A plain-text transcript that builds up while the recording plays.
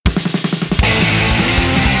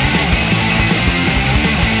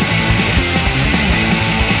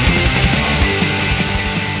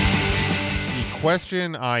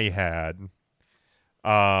question I had,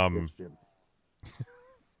 not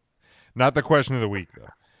the question of the week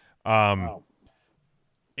though,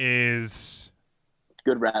 is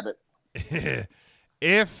good rabbit.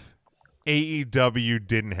 If AEW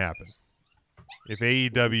didn't happen, if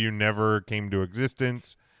AEW never came to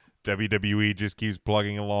existence, WWE just keeps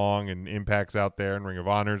plugging along and Impact's out there and Ring of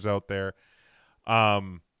Honor's out there.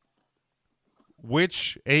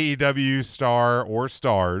 Which AEW star or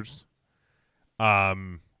stars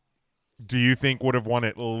do you think would have won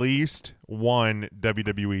at least one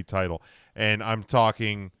WWE title? And I'm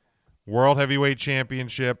talking World Heavyweight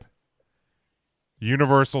Championship,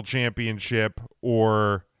 Universal Championship,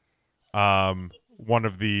 or one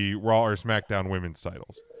of the Raw or SmackDown women's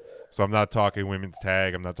titles. So I'm not talking women's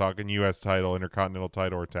tag. I'm not talking U.S. title, Intercontinental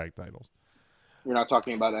title, or tag titles. You're not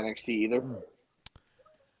talking about NXT either?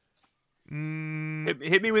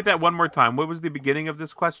 Hit me with that one more time. What was the beginning of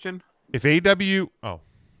this question? If AEW... Oh.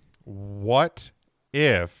 What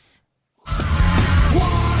if...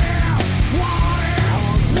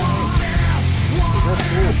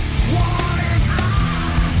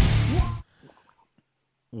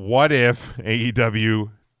 What if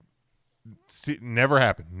AEW never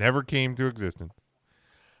happened, never came to existence?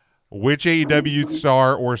 Which AEW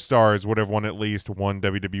star or stars would have won at least one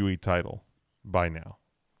WWE title by now?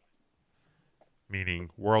 Meaning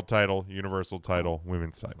world title, universal title,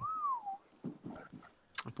 women's title.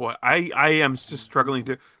 Boy, I am just struggling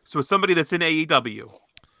to... So somebody that's in AEW.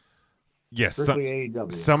 Yes.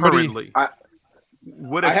 AEW. Somebody... Currently,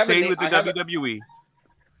 would have stayed with the WWE.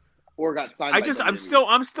 Or got signed.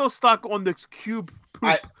 I'm still stuck on the cube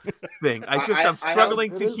poop thing. I'm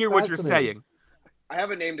struggling to hear what you're saying. I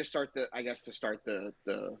have a name to start the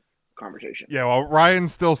conversation. Yeah, well,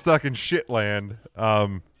 Ryan's still stuck in shitland.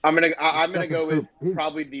 I'm gonna go with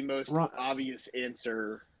probably the most obvious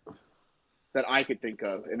answer that I could think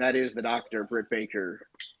of, and that is the Dr. Britt Baker,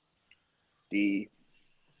 DMD.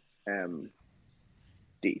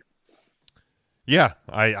 Yeah,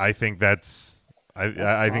 I think that's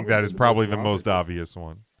I think that is probably the most obvious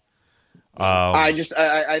one. I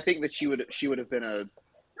think that she would have been a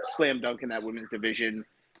slam dunk in that women's division.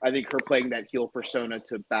 I think her playing that heel persona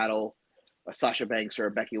to battle a Sasha Banks or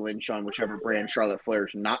a Becky Lynch on whichever brand Charlotte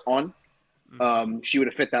Flair's not on, she would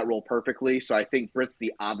have fit that role perfectly. So I think Britt's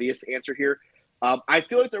the obvious answer here. I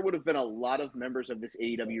feel like there would have been a lot of members of this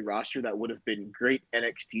AEW roster that would have been great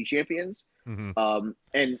NXT champions. Mm-hmm.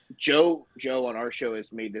 And Joe on our show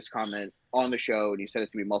has made this comment on the show, and he said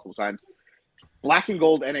it to me multiple times. Black and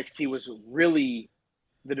Gold NXT was really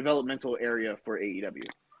the developmental area for AEW.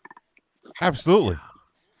 Absolutely.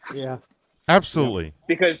 Yeah. Absolutely.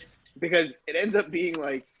 Because it ends up being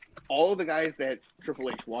like all of the guys that Triple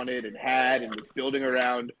H wanted and had and was building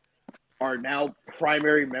around are now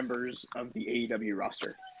primary members of the AEW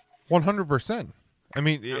roster. 100%. I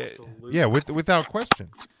mean, yeah, without question.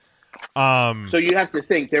 So you have to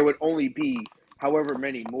think there would only be however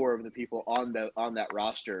many more of the people on that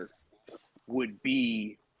roster would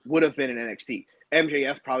have been in NXT.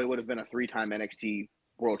 MJF probably would have been a 3-time NXT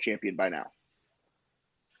world champion by now.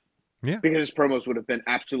 Yeah. Because his promos would have been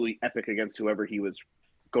absolutely epic against whoever he was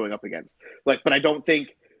going up against. But I don't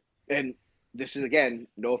think, and this is, again,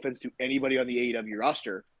 no offense to anybody on the AEW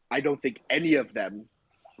roster, I don't think any of them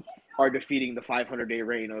are defeating the 500-day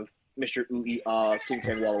reign of Mr. King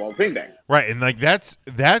Kong Walla Walla Bing Bang. Right, and like that's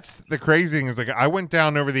the crazy thing is like I went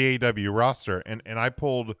down over the AEW roster and I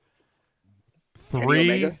pulled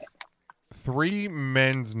three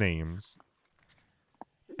men's names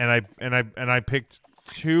and I picked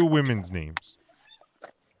 2 women's names.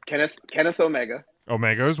 Kenneth Omega.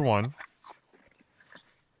 Omega is one.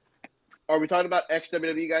 Are we talking about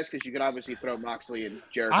ex-WWE guys? Because you can obviously throw Moxley and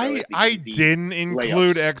Jericho. I didn't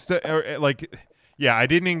include I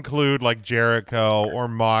didn't include like Jericho or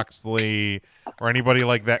Moxley or anybody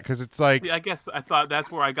like that because it's like I guess I thought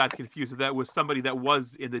that's where I got confused. That was somebody that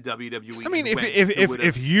was in the WWE. I mean,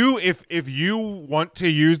 if you want to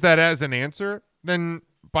use that as an answer, then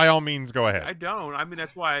by all means go ahead. I don't. I mean,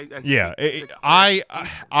 that's why.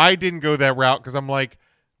 I didn't go that route because I'm like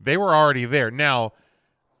they were already there. Now,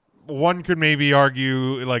 one could maybe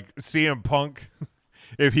argue like CM Punk.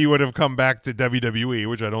 If he would have come back to WWE,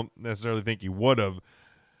 which I don't necessarily think he would have,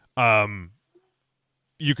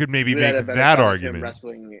 you could maybe make that argument.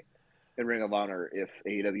 Wrestling in Ring of Honor if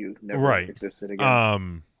AEW never existed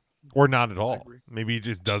again, or not at all. Maybe he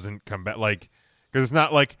just doesn't come back. Like, because it's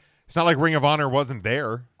not like Ring of Honor wasn't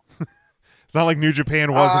there. It's not like New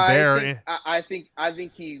Japan wasn't there. I think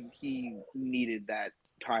he needed that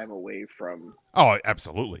time away from. Oh,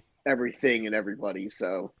 absolutely. Everything and everybody.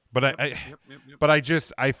 So. But I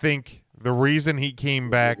think the reason he came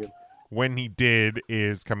back when he did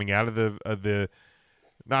is coming out of the.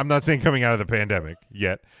 No, I'm not saying coming out of the pandemic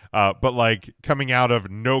yet, but like coming out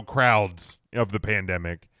of no crowds of the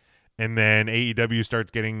pandemic, and then AEW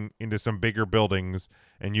starts getting into some bigger buildings,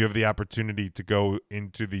 and you have the opportunity to go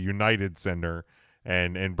into the United Center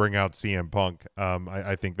and bring out CM Punk.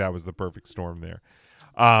 I think that was the perfect storm there.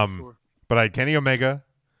 Sure. But I had Kenny Omega.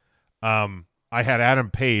 I had Adam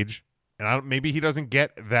Page, and maybe he doesn't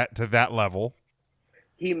get that to that level.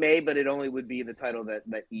 He may, but it only would be the title that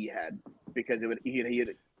E had, because it would he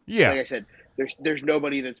yeah. Like I said, there's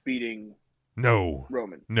nobody that's beating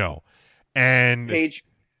Roman. No, and Page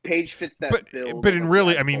fits that bill. But in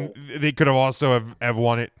really, I mean, they could have also have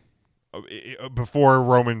won it before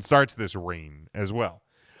Roman starts this reign as well.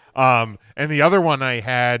 And the other one I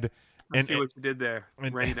had. I see what you did there.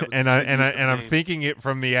 I'm thinking it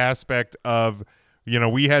from the aspect of,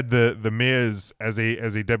 we had the Miz as a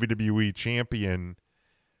WWE champion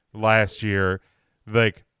last year.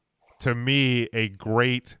 Like, to me, a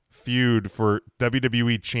great feud for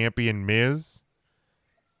WWE champion Miz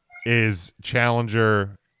is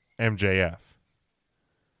challenger MJF.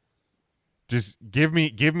 Just give me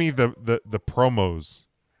the promos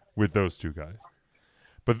with those two guys.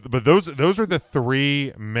 But those are the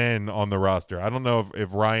three men on the roster. I don't know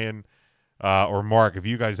if Ryan or Mark, if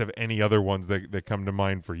you guys have any other ones that come to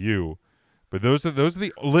mind for you. But those are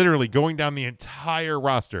the literally going down the entire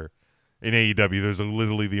roster in AEW. Those are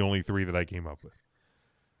literally the only three that I came up with.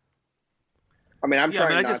 I mean,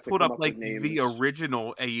 I just pulled up like the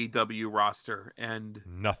original AEW roster and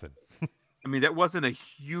nothing. I mean, that wasn't a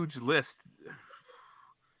huge list.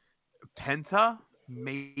 Penta.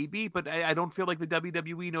 Maybe, but I don't feel like the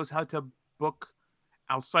WWE knows how to book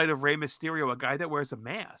outside of Rey Mysterio a guy that wears a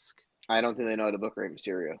mask. I don't think they know how to book Rey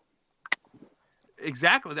Mysterio.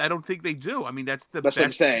 Exactly. I don't think they do. I mean, that's best what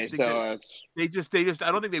I'm saying. So they just.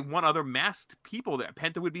 I don't think they want other masked people there.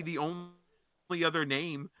 Penta would be the only other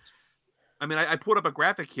name. I mean, I pulled up a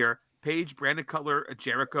graphic here. Page, Brandon Cutler,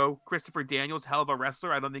 Jericho, Christopher Daniels, hell of a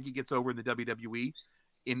wrestler. I don't think he gets over in the WWE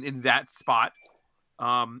in that spot.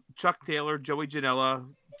 Chuck Taylor, Joey Janela,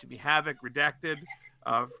 Jimmy Havoc, Redacted,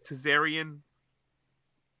 Kazarian,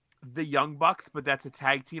 the Young Bucks, but that's a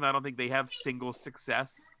tag team. I don't think they have single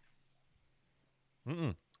success.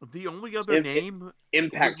 Mm-mm. The only other name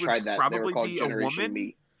Impact tried that. Probably they were called be Generation a woman.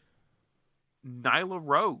 Me. Nyla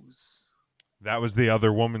Rose. That was the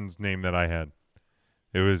other woman's name that I had.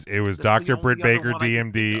 It was Dr. Britt Baker,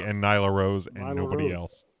 DMD, and Nyla Rose, and nobody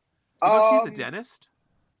else. She's a dentist.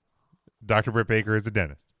 Dr. Britt Baker is a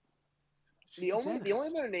dentist. The only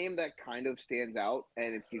other name that kind of stands out,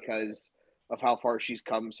 and it's because of how far she's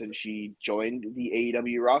come since she joined the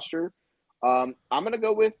AEW roster. I'm gonna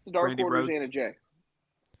go with the Dark Order's Anna Jay.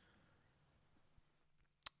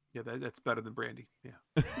 Yeah, that's better than Brandy.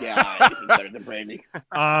 Yeah. Yeah, anything better than Brandy.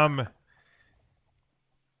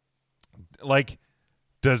 Like,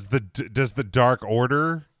 does the Dark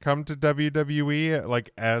Order come to WWE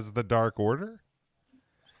like as the Dark Order?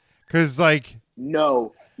 Because like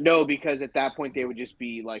no, because at that point they would just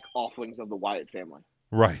be like offlings of the Wyatt family,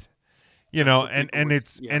 right? And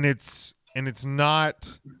it's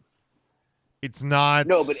not.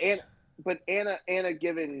 No, but Anna,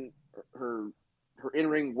 given her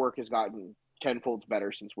in-ring work has gotten tenfold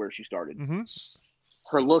better since where she started. Mm-hmm.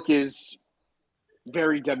 Her look is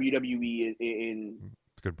very WWE in.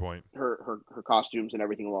 That's a good point. Her costumes and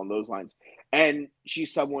everything along those lines, and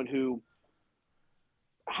she's someone who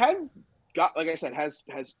has got, like I said, has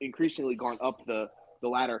increasingly gone up the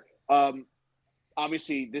ladder.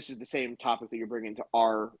 Obviously, this is the same topic that you're bringing to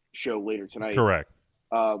our show later tonight. Correct.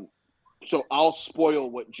 So I'll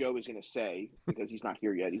spoil what Joe is going to say because he's not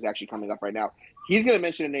here yet. He's actually coming up right now. He's going to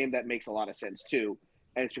mention a name that makes a lot of sense too,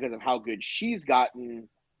 and it's because of how good she's gotten,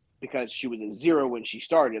 because she was a 0 when she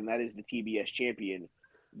started, and that is the TBS champion,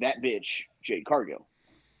 that bitch, Jade Cargill.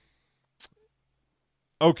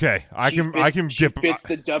 Okay, I can get. Fits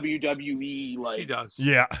the WWE like she does.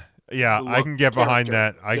 Yeah, I can get behind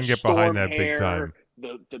that. I can get behind that big time.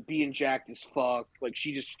 The being jacked as fuck, like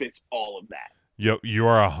she just fits all of that. Yo, you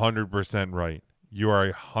are 100% right. You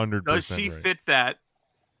are 100%. Does she fit that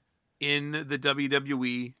in the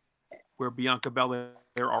WWE where Bianca Belair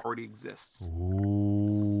already exists?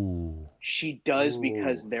 Ooh. She does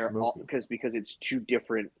because because it's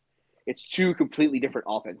two completely different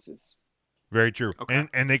offenses. Very true. Okay.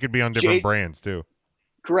 And they could be on different brands too.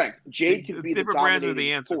 Correct. Jade could be different the brands dominating are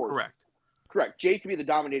the answer. force. Correct. Jade could be the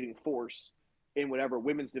dominating force in whatever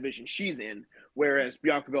women's division she's in, whereas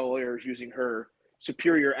Bianca Belair is using her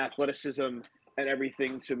superior athleticism and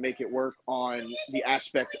everything to make it work on the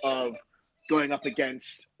aspect of going up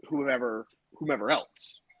against whomever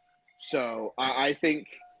else. So I think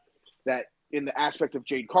that in the aspect of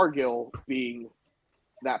Jade Cargill being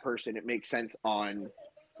that person, it makes sense on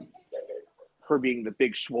her being the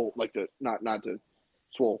big swole, like the not the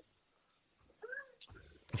swole.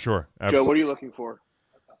 Sure. Joe, what are you looking for?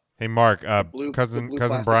 Hey, Mark, blue cousin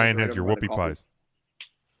plastic Brian is has right your over by whoopie the coffee. pies.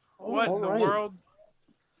 What in the right. world?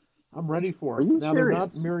 I'm ready for Are it. you Now, they're serious?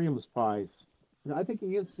 not Miriam's pies. I think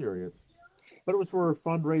he is serious. But it was for a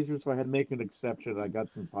fundraiser, so I had to make an exception. I got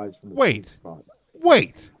some pies from the Wait. sweet spot.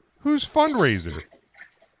 Wait, whose fundraiser?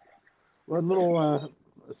 Well, a little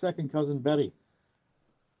second cousin Betty.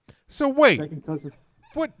 So wait, Second cousin.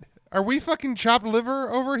 what? Are we fucking chopped liver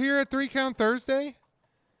over here at 3 Count Thursday?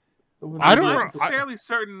 I don't- I'm fairly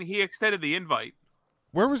certain he extended the invite.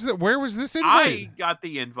 Where was this invite? I got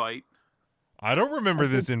the invite I don't remember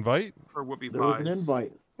this invite. for whoopie There was pies. an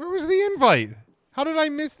invite. Where was the invite? How did I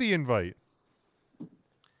miss the invite?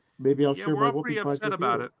 Maybe I'll Yeah, share we're my all pretty whoopie pies upset with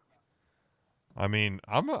about you. it. I mean,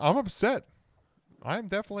 I'm upset. I'm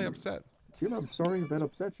definitely upset. Dude, I'm sorry that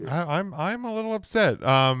upset you. I'm a little upset.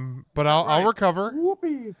 But I'll Right. recover.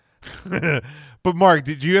 Whoopee. But Mark,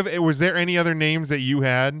 was there any other names that you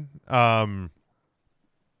had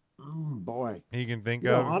Boy. you can think You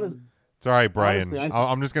know, of? honest, It's all right, Brian. honestly,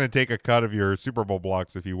 I'm just going to take a cut of your Super Bowl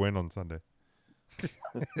blocks if you win on Sunday.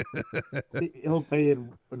 he'll pay in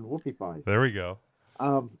whoopie pies. There we go.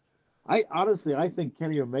 I think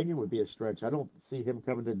Kenny Omega would be a stretch. I don't see him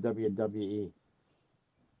coming to WWE.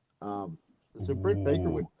 So Britt Baker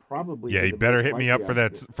would probably. Yeah, be you the better most hit me likely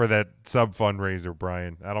up for that sub fundraiser,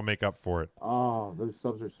 Brian. That'll make up for it. Oh, those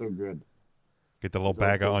subs are so good, Get the little Those are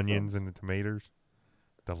bag of good onions and the tomatoes.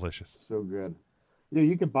 Delicious. so good. You know,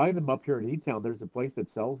 you can buy them up here in E-Town. There's a place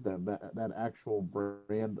that sells them. That actual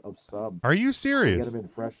brand of sub. Are you You serious? get them in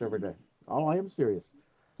fresh every day. Oh, I am serious.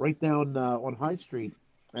 Right down on High Street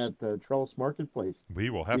at Trellis Marketplace. We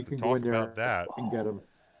will have You to can go talk in there about that. and get them.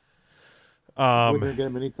 Go in there Um, and get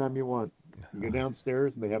them anytime you want. You go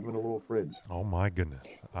downstairs and they have them in a little fridge. oh my goodness.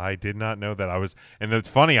 I did not know that. And it's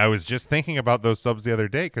funny, I was just thinking about those subs the other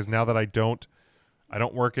day because now that I don't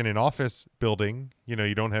work in an office building, you know,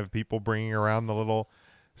 you don't have people bringing around the little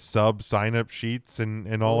sub sign up sheets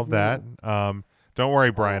and all of that. Don't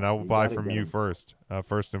worry, Brian, I will you buy gotta from get you 'em.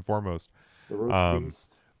 first and foremost. The roast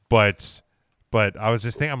beast. But I was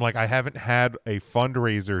just thinking, I'm like, I haven't had a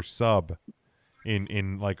fundraiser sub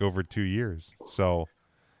in like over 2 years. So,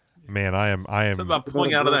 man, I am, Something about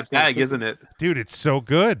pulling out of that bag, isn't it? dude, it's so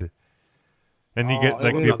good. And you Oh, get it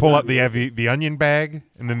like is you pull out good. the onion bag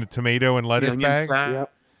and then the tomato and lettuce The onion bag. sack.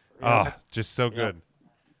 Yep. Oh, just so good.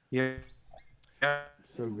 Yeah. Yeah.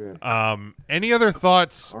 So good. Any other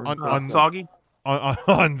thoughts Orange on Soggy.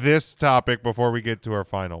 on this topic before we get to our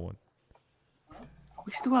final one?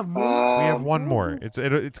 We still have more. We have one more.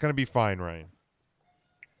 It's gonna be fine, Ryan.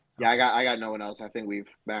 Yeah, I got no one else. I think we've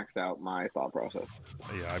maxed out my thought process.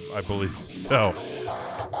 Yeah, I believe so.